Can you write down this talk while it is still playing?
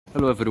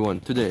Hello everyone,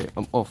 today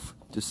I'm off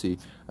to see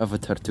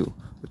Avatar 2,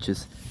 which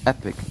is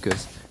epic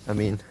because, I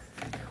mean,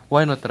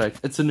 why not, right?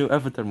 It's a new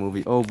Avatar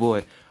movie. Oh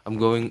boy, I'm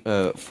going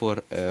for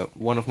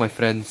one of my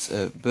friend's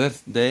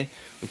birthday,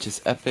 which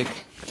is epic.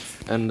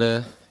 And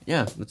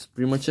yeah, that's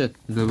pretty much it.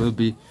 There will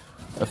be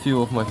a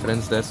few of my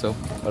friends there, so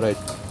alright,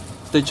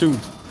 stay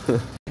tuned.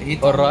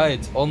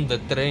 Alright, on the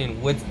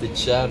train with the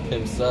champ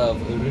himself,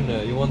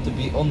 Rune. You want to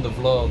be on the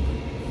vlog.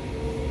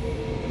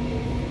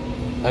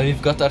 And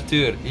we've got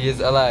Arthur, he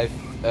is alive.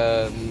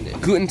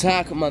 Guten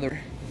Tag, mother.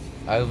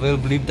 I will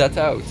bleep that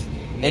out.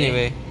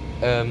 Anyway,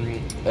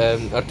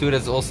 Arthur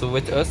is also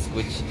with us,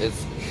 which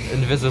is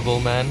Invisible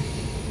Man.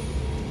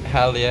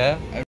 Hell yeah.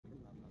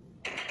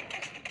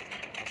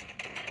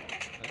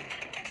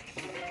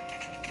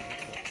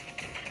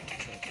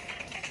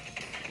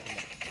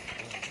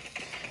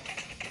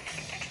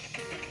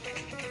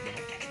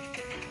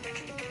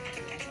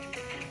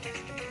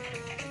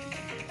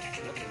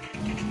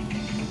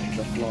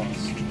 The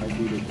floss. I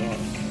do the boss.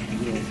 You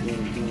don't know what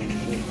I'm doing.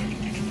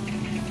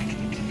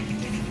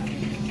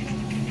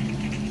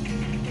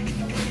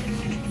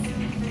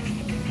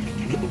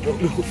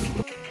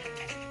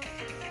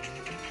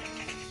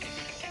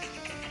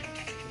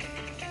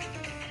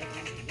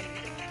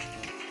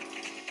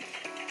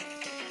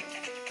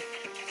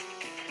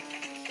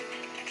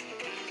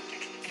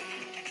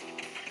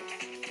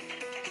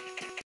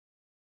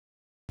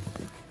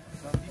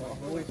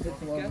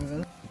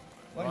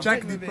 No.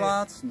 Check die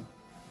plaatsen.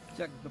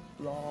 Check the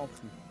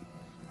plaatsen.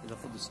 Is dat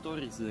voor de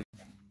stories?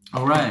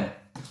 Alright,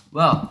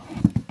 well,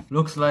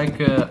 looks like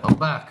I'm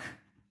back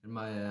in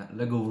my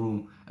Lego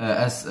room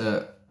as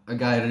a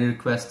guy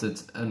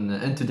requested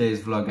in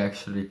today's vlog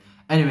actually.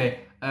 Anyway,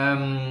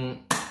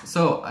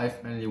 so I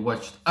finally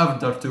watched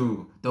Avatar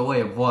 2, The Way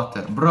of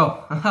Water.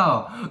 Bro,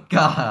 oh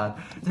god,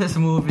 this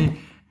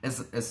movie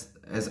is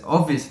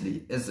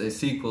obviously is a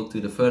sequel to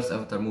the first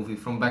Avatar movie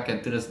from back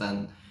in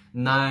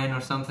 2009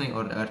 or something,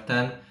 or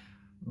 10.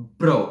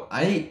 Bro,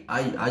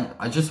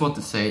 I just want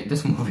to say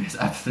this movie is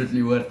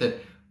absolutely worth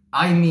it.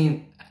 I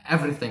mean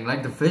everything,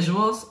 like the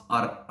visuals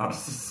are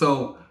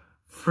so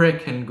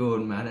freaking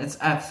good, man. It's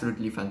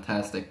absolutely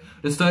fantastic.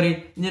 The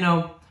story, you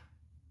know,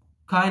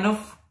 kind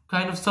of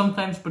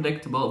sometimes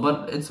predictable,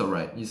 but it's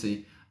alright, you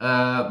see.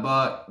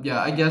 But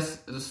yeah, I guess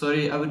the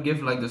story, I would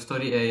give like the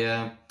story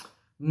a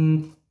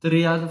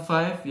 3 out of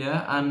 5,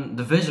 yeah. And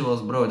the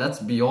visuals, bro, that's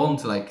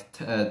beyond like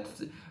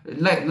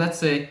let's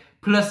say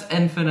plus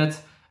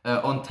infinite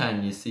on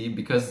 10, you see,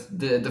 because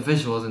the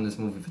visuals in this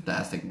movie are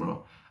fantastic,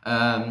 bro.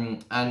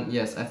 And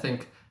yes, I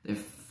think they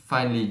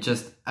finally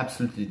just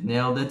absolutely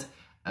nailed it,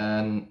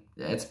 and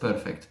it's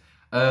perfect.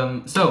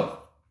 So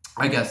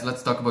I guess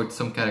let's talk about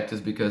some characters,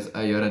 because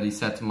I already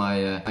set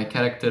my my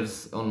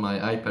characters on my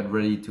iPad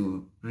ready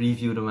to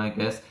review them, I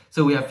guess.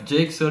 So we have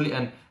Jake Sully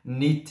and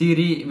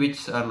Neytiri,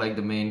 which are like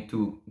the main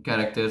two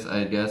characters,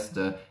 I guess.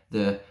 The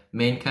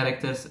main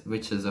characters,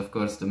 which is of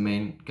course the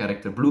main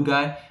character Blue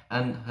Guy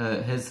and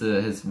his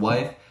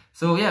wife.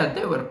 So yeah,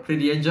 they were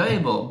pretty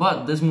enjoyable.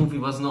 But this movie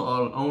was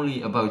not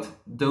only about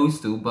those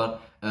two,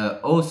 but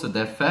also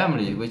their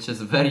family, which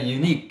is very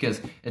unique because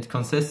it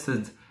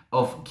consisted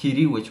of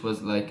Kiri, which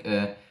was like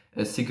a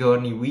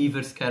Sigourney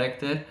Weaver's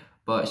character,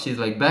 but she's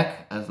like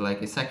back as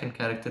like a second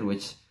character,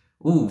 which,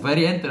 ooh,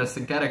 very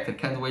interesting character.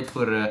 Can't wait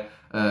for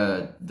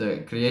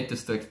the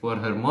creators to explore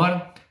her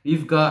more.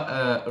 We've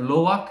got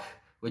Loak,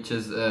 which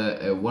is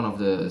one of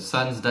the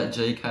sons that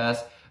Jake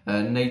has.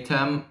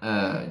 Natam,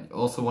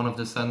 also one of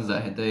the sons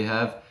that they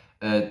have.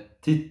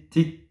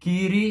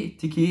 Tukiri,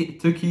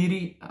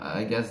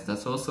 I guess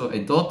that's also a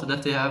daughter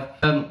that they have.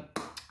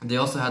 They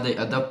also had an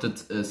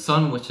adopted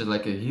son, which is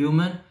like a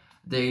human.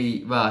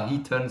 He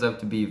turns out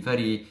to be a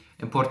very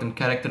important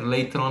character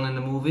later on in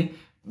the movie,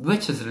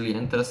 which is really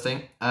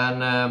interesting.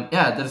 And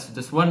yeah, there's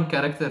this one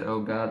character, oh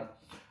god,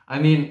 I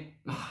mean,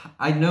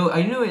 I knew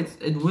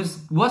it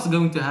was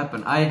going to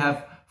happen.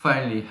 I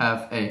finally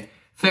have a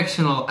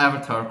fictional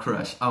Avatar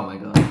crush. Oh my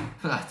god,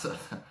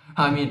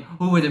 I mean,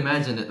 who would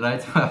imagine it,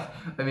 right?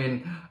 I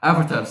mean,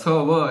 Avatar,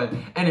 so boy.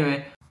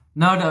 Anyway,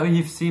 now that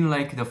we've seen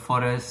like the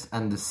forest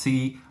and the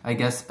sea, I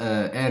guess,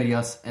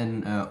 areas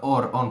in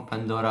or on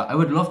Pandora, I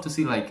would love to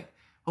see, like,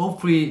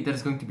 hopefully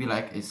there's going to be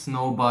like a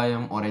snow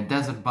biome or a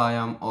desert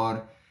biome,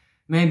 or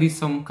maybe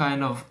some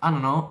kind of, I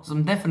don't know,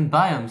 some different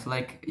biomes,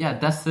 like, yeah,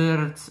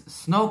 desert,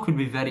 snow could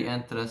be very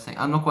interesting.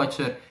 I'm not quite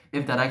sure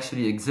if that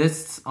actually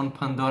exists on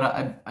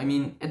Pandora. I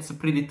mean, it's a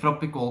pretty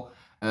tropical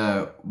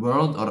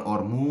world,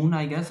 or moon,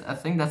 I guess. I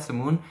think that's the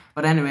moon.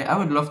 But anyway, I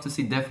would love to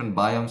see different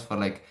biomes for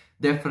like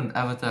different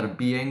Avatar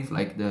beings,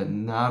 like the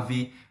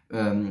Na'vi,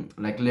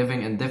 like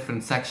living in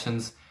different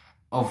sections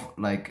of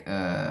like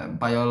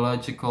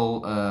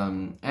biological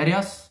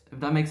areas, if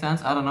that makes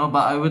sense. I don't know,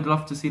 but I would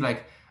love to see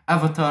like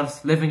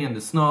avatars living in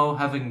the snow,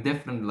 having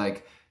different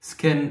like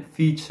skin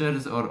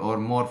features or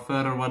more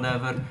fur or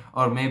whatever,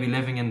 or maybe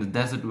living in the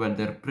desert where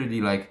they're pretty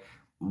like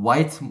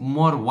white,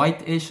 more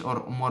whitish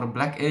or more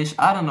blackish.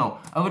 I don't know.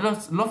 I would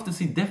love to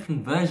see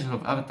different versions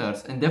of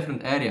avatars in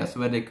different areas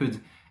where they could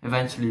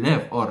eventually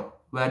live, or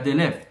where they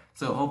live.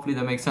 So hopefully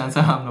that makes sense.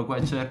 I'm not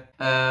quite sure.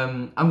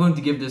 I'm going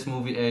to give this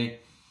movie a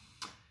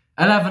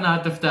 11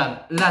 out of 10.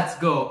 Let's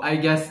go. I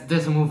guess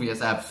this movie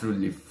is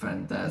absolutely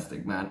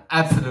fantastic, man.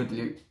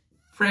 Absolutely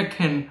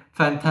freaking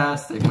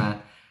fantastic,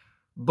 man.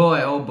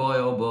 Boy, oh boy,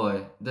 oh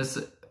boy. This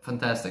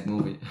fantastic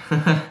movie.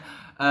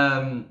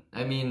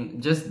 I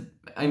mean,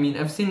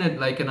 I've seen it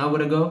like an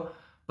hour ago,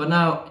 but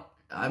now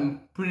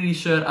I'm pretty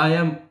sure, I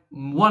am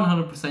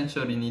 100%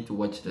 sure you need to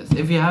watch this.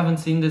 If you haven't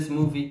seen this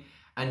movie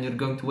and you're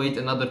going to wait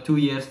another 2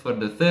 years for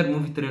the third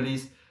movie to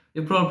release,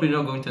 you're probably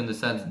not going to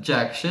understand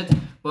jack shit,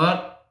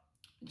 but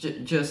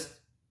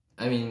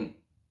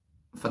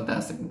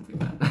fantastic movie,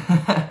 man.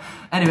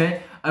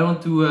 Anyway, I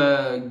want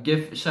to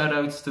give shout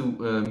outs to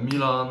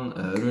Milan,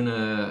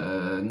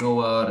 Rune,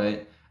 Noah,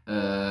 right?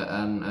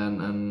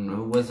 And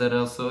who was there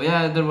also?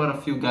 Yeah, there were a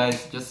few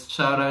guys. Just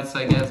shout outs,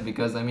 I guess,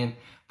 because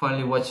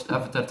finally watched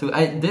Avatar 2.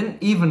 I didn't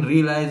even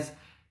realize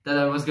that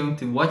I was going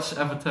to watch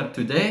Avatar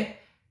today,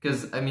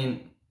 because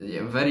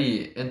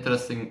very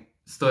interesting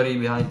story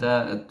behind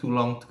that. Too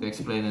long to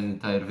explain an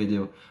entire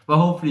video, but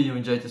hopefully you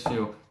enjoyed this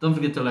video. Don't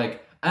forget to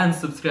like and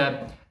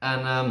subscribe,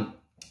 and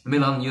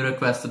Milan, you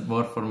requested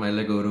more for my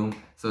Lego room,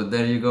 so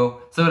there you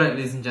go. So right,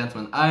 ladies and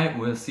gentlemen, I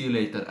will see you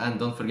later, and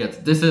don't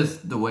forget, this is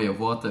the way of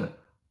water.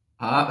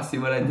 See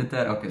what I did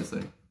there? Okay,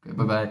 sorry. Okay,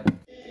 bye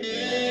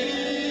bye.